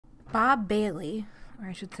Bob Bailey, or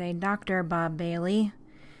I should say Dr. Bob Bailey,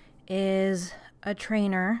 is a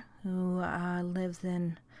trainer who lives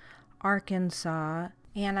in Arkansas,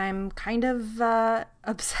 and I'm kind of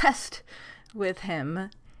obsessed with him.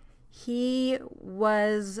 He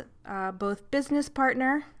was both business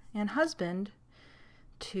partner and husband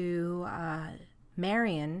to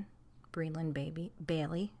Marian Breland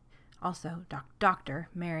Bailey, also Dr.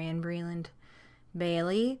 Marian Breland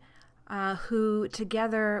Bailey, who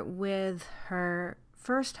together with her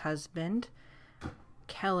first husband,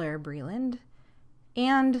 Keller Breland,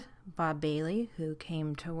 and Bob Bailey, who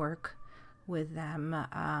came to work with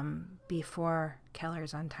them before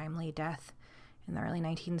Keller's untimely death in the early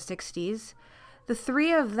 1960s. The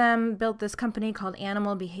three of them built this company called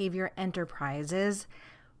Animal Behavior Enterprises,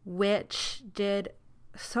 which did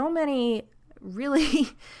so many really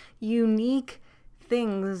unique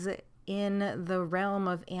things in the realm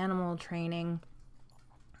of animal training.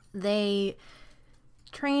 They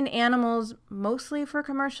trained animals mostly for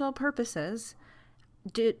commercial purposes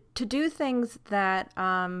to do things that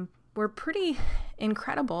were pretty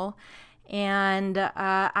incredible. And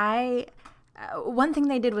one thing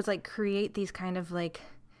they did was like create these kind of like,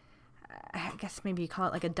 I guess maybe you call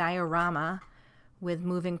it like a diorama with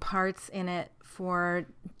moving parts in it for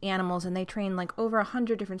animals, and they trained like over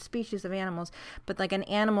 100 different species of animals, but like an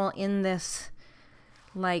animal in this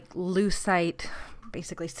like lucite,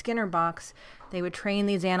 basically Skinner box, they would train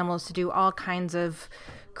these animals to do all kinds of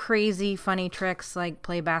crazy funny tricks like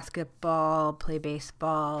play basketball, play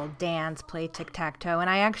baseball, dance, play tic-tac-toe. And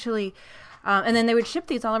I actually and then they would ship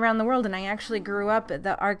these all around the world, and I actually grew up at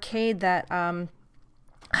the arcade that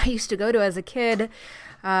I used to go to as a kid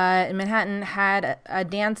in Manhattan, had a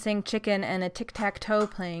dancing chicken and a tic-tac-toe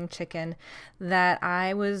playing chicken that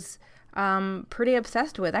I was pretty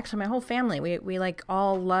obsessed with. Actually, my whole family, we like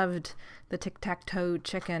all loved the tic-tac-toe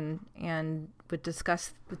chicken and would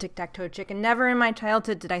discuss the tic-tac-toe chicken. Never in my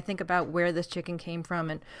childhood did I think about where this chicken came from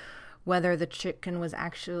and whether the chicken was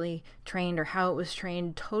actually trained or how it was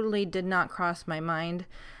trained. Totally did not cross my mind.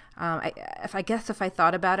 If I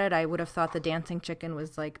thought about it, I would have thought the dancing chicken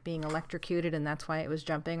was like being electrocuted and that's why it was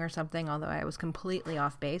jumping or something, although I was completely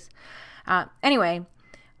off base. Anyway,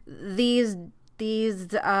 these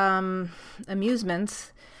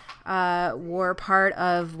amusements were part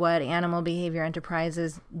of what Animal Behavior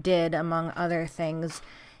Enterprises did, among other things,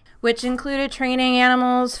 which included training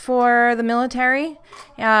animals for the military,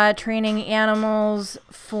 training animals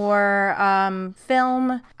for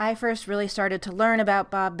film. I first really started to learn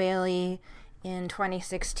about Bob Bailey in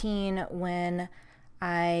 2016 when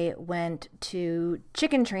I went to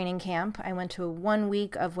chicken training camp. I went to 1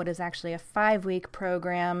 week of what is actually a 5-week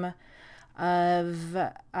program of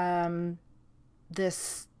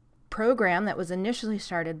this program that was initially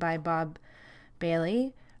started by Bob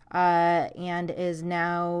Bailey, and is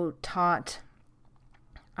now taught,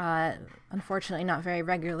 unfortunately not very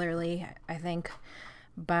regularly, I think,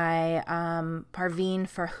 by Parveen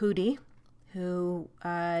Farhudi, who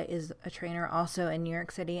is a trainer also in New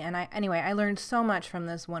York City. And I learned so much from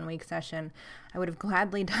this 1 week session. I would have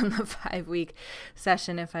gladly done the 5-week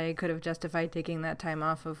session if I could have justified taking that time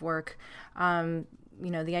off of work.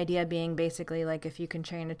 The idea being basically like if you can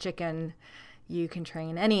train a chicken, you can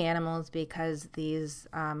train any animals, because these,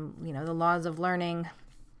 the laws of learning,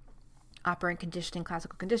 operant conditioning,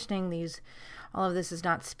 classical conditioning, all of this is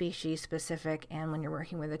not species specific. And when you're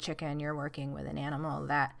working with a chicken, you're working with an animal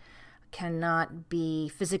that cannot be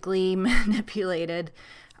physically manipulated,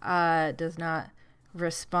 does not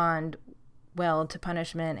respond well to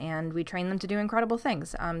punishment, and we train them to do incredible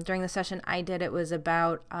things. During the session I did, it was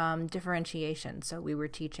about differentiation. So we were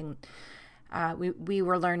teaching we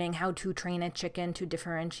were learning how to train a chicken to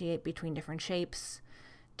differentiate between different shapes,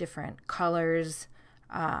 different colors,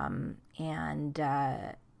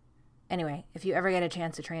 anyway, if you ever get a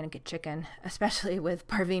chance to train a chicken, especially with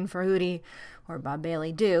Parveen Farhudi or Bob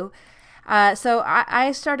Bailey, do. So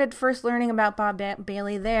I started first learning about Bob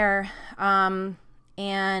Bailey there,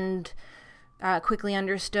 and quickly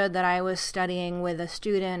understood that I was studying with a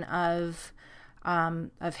student of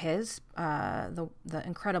his, the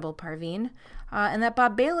incredible Parveen, and that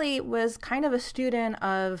Bob Bailey was kind of a student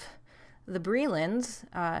of the Brelands,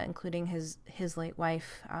 including his late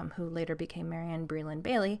wife, who later became Marian Breland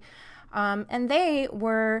Bailey, and they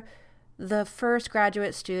were the first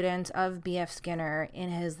graduate students of B.F. Skinner in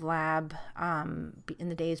his lab in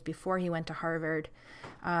the days before he went to Harvard.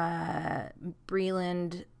 The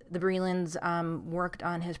Brelands worked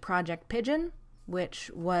on his Project Pigeon, which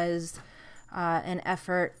was an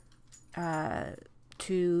effort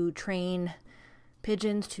to train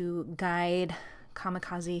pigeons to guide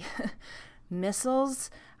kamikaze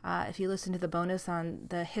missiles If you listen to the bonus on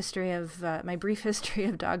the history of my brief history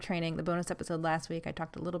of dog training, the bonus episode last week, I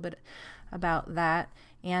talked a little bit about that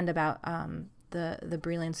and about the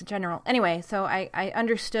Brelands in general. Anyway, so I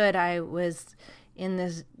understood I was in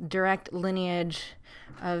this direct lineage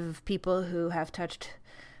of people who were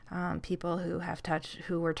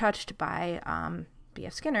touched by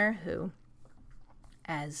B.F. Skinner, who,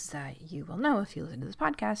 as you will know if you listen to this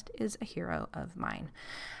podcast, is a hero of mine.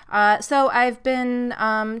 So I've been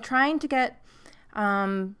trying to get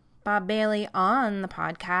Bob Bailey on the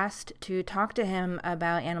podcast to talk to him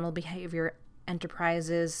about Animal Behavior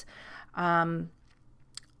Enterprises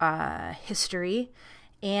history.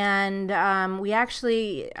 And we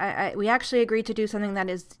actually agreed to do something that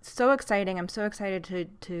is so exciting. I'm so excited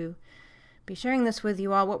to be sharing this with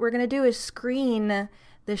you all. What we're going to do is screen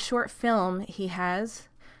this short film he has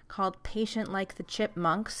called Patient Like the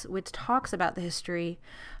Chipmunks, which talks about the history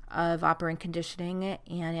of operant conditioning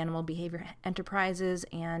and animal behavior enterprises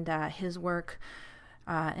and his work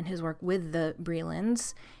with the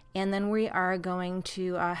Brelands. And then we are going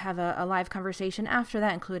to have a live conversation after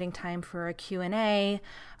that, including time for a Q&A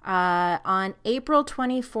on April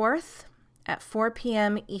 24th at 4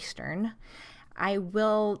 p.m. Eastern. I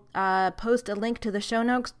will post a link to the show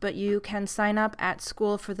notes, but you can sign up at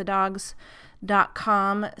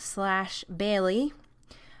schoolforthedogs.com/Bailey.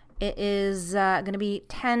 It is going to be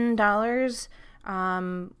 $10,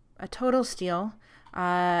 a total steal.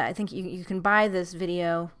 I think you can buy this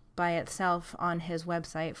video by itself on his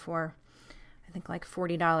website for, I think, like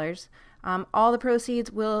 $40. All the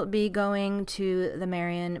proceeds will be going to the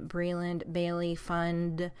Marian Breland Bailey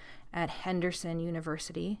Fund at Henderson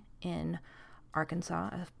University in Arkansas,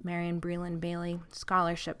 a Marian Breland Bailey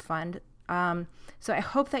Scholarship Fund. So I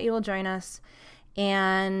hope that you will join us.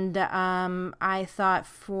 And I thought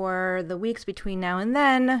for the weeks between now and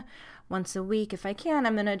then, once a week if I can,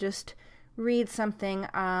 I'm going to just read something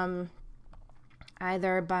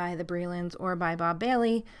either by the Brelands or by Bob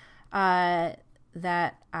Bailey that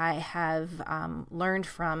I have learned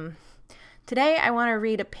from. Today I want to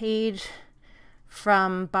read a page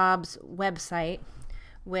from Bob's website,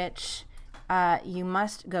 which you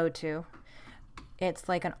must go to. It's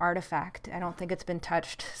like an artifact. I don't think it's been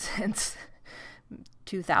touched since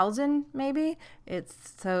 2000, maybe.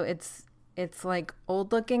 It's like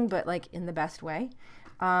old looking, but like in the best way.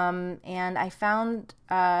 And I found,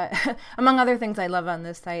 among other things I love on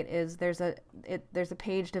this site is there's an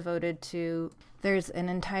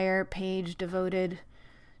entire page devoted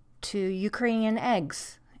to Ukrainian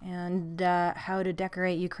eggs and how to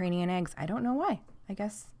decorate Ukrainian eggs. I don't know why. I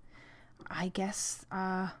guess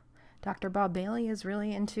Dr. Bob Bailey is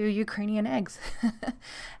really into Ukrainian eggs.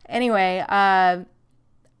 Anyway,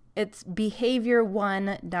 it's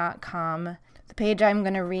behavior1.com. The page I'm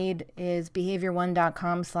going to read is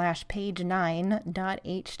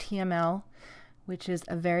behavior1.com/page9.html, which is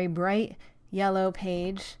a very bright yellow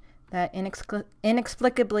page that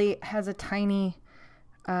inexplicably has a tiny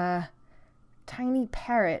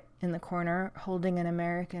parrot in the corner holding an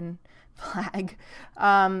American flag.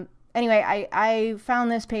 Anyway, I found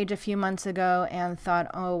this page a few months ago and thought,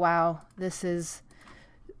 oh wow, there's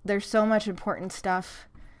so much important stuff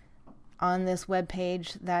on this web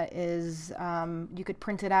page that is, you could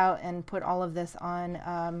print it out and put all of this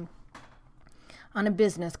on a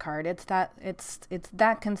business card. It's that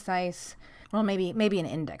concise. Well, maybe an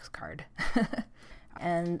index card.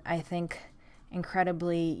 And I think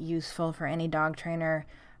incredibly useful for any dog trainer.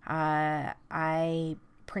 I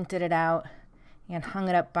printed it out and hung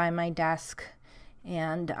it up by my desk,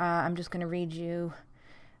 and I'm just going to read you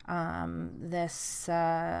this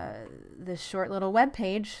short little web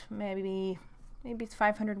page, maybe it's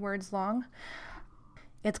 500 words long.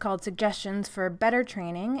 It's called Suggestions for Better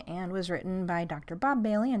Training and was written by Dr. Bob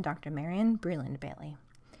Bailey and Dr. Marian Breland Bailey.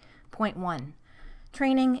 Point 1.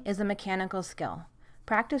 Training is a mechanical skill.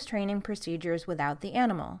 Practice training procedures without the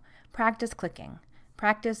animal. Practice clicking.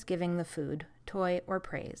 Practice giving the food, toy, or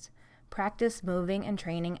praise. Practice moving and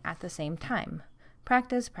training at the same time.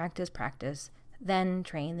 Practice, practice, practice. Then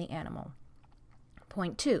train the animal.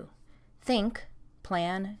 Point 2. Think,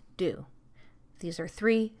 plan, do. These are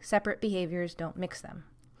 3 separate behaviors. Don't mix them.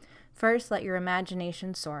 First, let your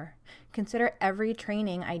imagination soar. Consider every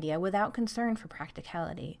training idea without concern for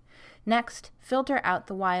practicality. Next, filter out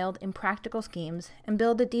the wild, impractical schemes and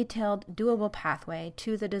build a detailed, doable pathway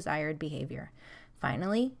to the desired behavior.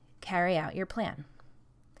 Finally, carry out your plan.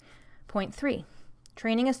 Point 3.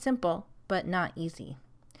 Training is simple, but not easy.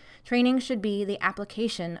 Training should be the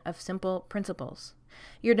application of simple principles.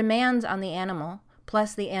 Your demands on the animal,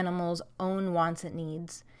 plus the animal's own wants and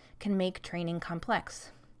needs, can make training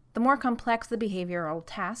complex. The more complex the behavioral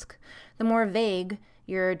task, the more vague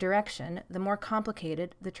your direction, the more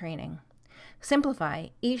complicated the training. Simplify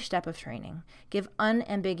each step of training. Give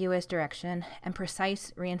unambiguous direction and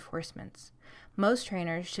precise reinforcements. Most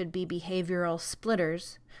trainers should be behavioral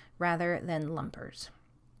splitters rather than lumpers.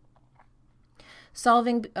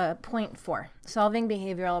 Point 4, solving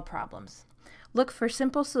behavioral problems. Look for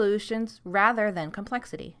simple solutions rather than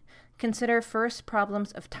complexity. Consider first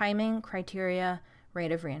problems of timing, criteria,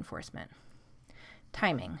 rate of reinforcement.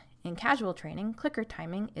 Timing. In casual training, clicker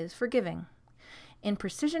timing is forgiving. In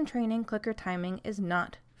precision training, clicker timing is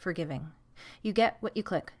not forgiving. You get what you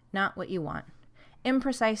click, not what you want.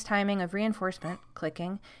 Imprecise timing of reinforcement,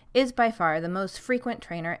 clicking, is by far the most frequent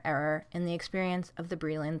trainer error in the experience of the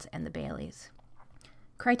Brelands and the Baileys.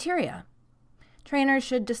 Criteria. Trainers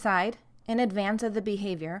should decide, in advance of the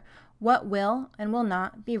behavior, what will and will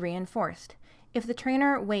not be reinforced. If the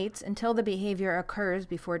trainer waits until the behavior occurs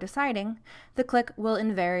before deciding, the click will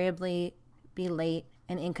invariably be late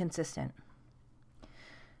and inconsistent.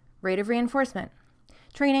 Rate of reinforcement.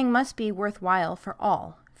 Training must be worthwhile for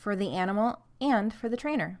all, for the animal and for the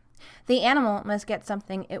trainer. The animal must get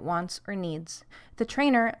something it wants or needs. The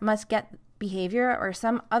trainer must get behavior or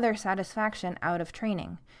some other satisfaction out of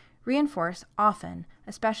training. Reinforce often,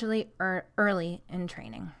 especially early in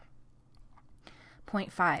training.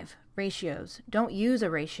 Point 5. Ratios. Don't use a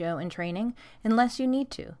ratio in training unless you need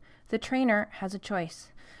to. The trainer has a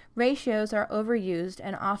choice. Ratios are overused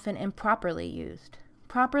and often improperly used.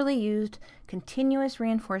 Properly used, continuous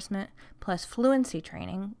reinforcement plus fluency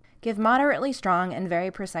training give moderately strong and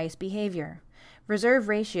very precise behavior. Reserve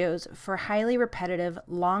ratios for highly repetitive,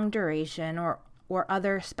 long duration, or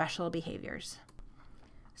other special behaviors.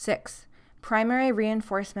 6. Primary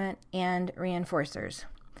reinforcement and reinforcers.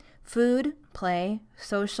 Food, play,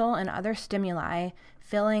 social, and other stimuli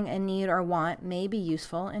filling a need or want may be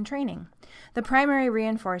useful in training. The primary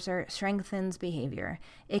reinforcer strengthens behavior.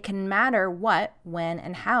 It can matter what, when,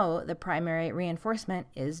 and how the primary reinforcement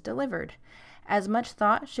is delivered. As much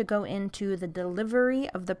thought should go into the delivery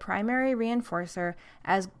of the primary reinforcer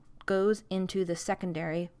as goes into the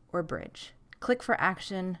secondary or bridge. Click for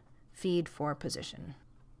action, feed for position.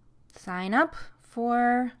 Sign up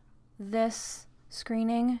for this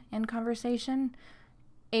screening and conversation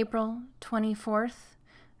April 24th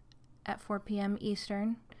at 4 p.m.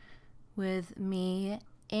 Eastern with me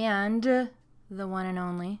and the one and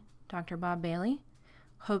only Dr. Bob Bailey.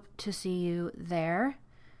 Hope to see you there.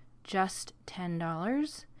 Just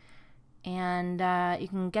 $10. And you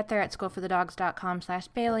can get there at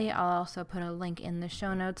schoolforthedogs.com/Bailey. I'll also put a link in the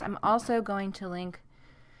show notes. I'm also going to link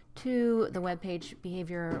to the webpage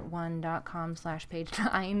behavior1.com/page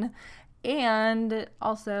 9. And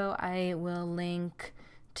also I will link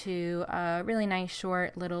to a really nice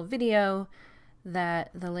short little video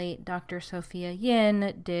that the late Dr. Sophia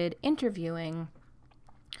Yin did interviewing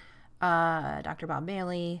Dr. Bob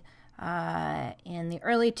Bailey in the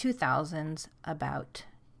early 2000s about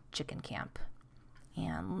chicken camp.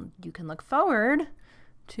 And you can look forward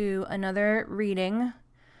to another reading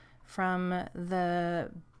from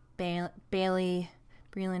the Breland Bailey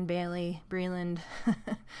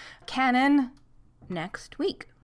canon next week.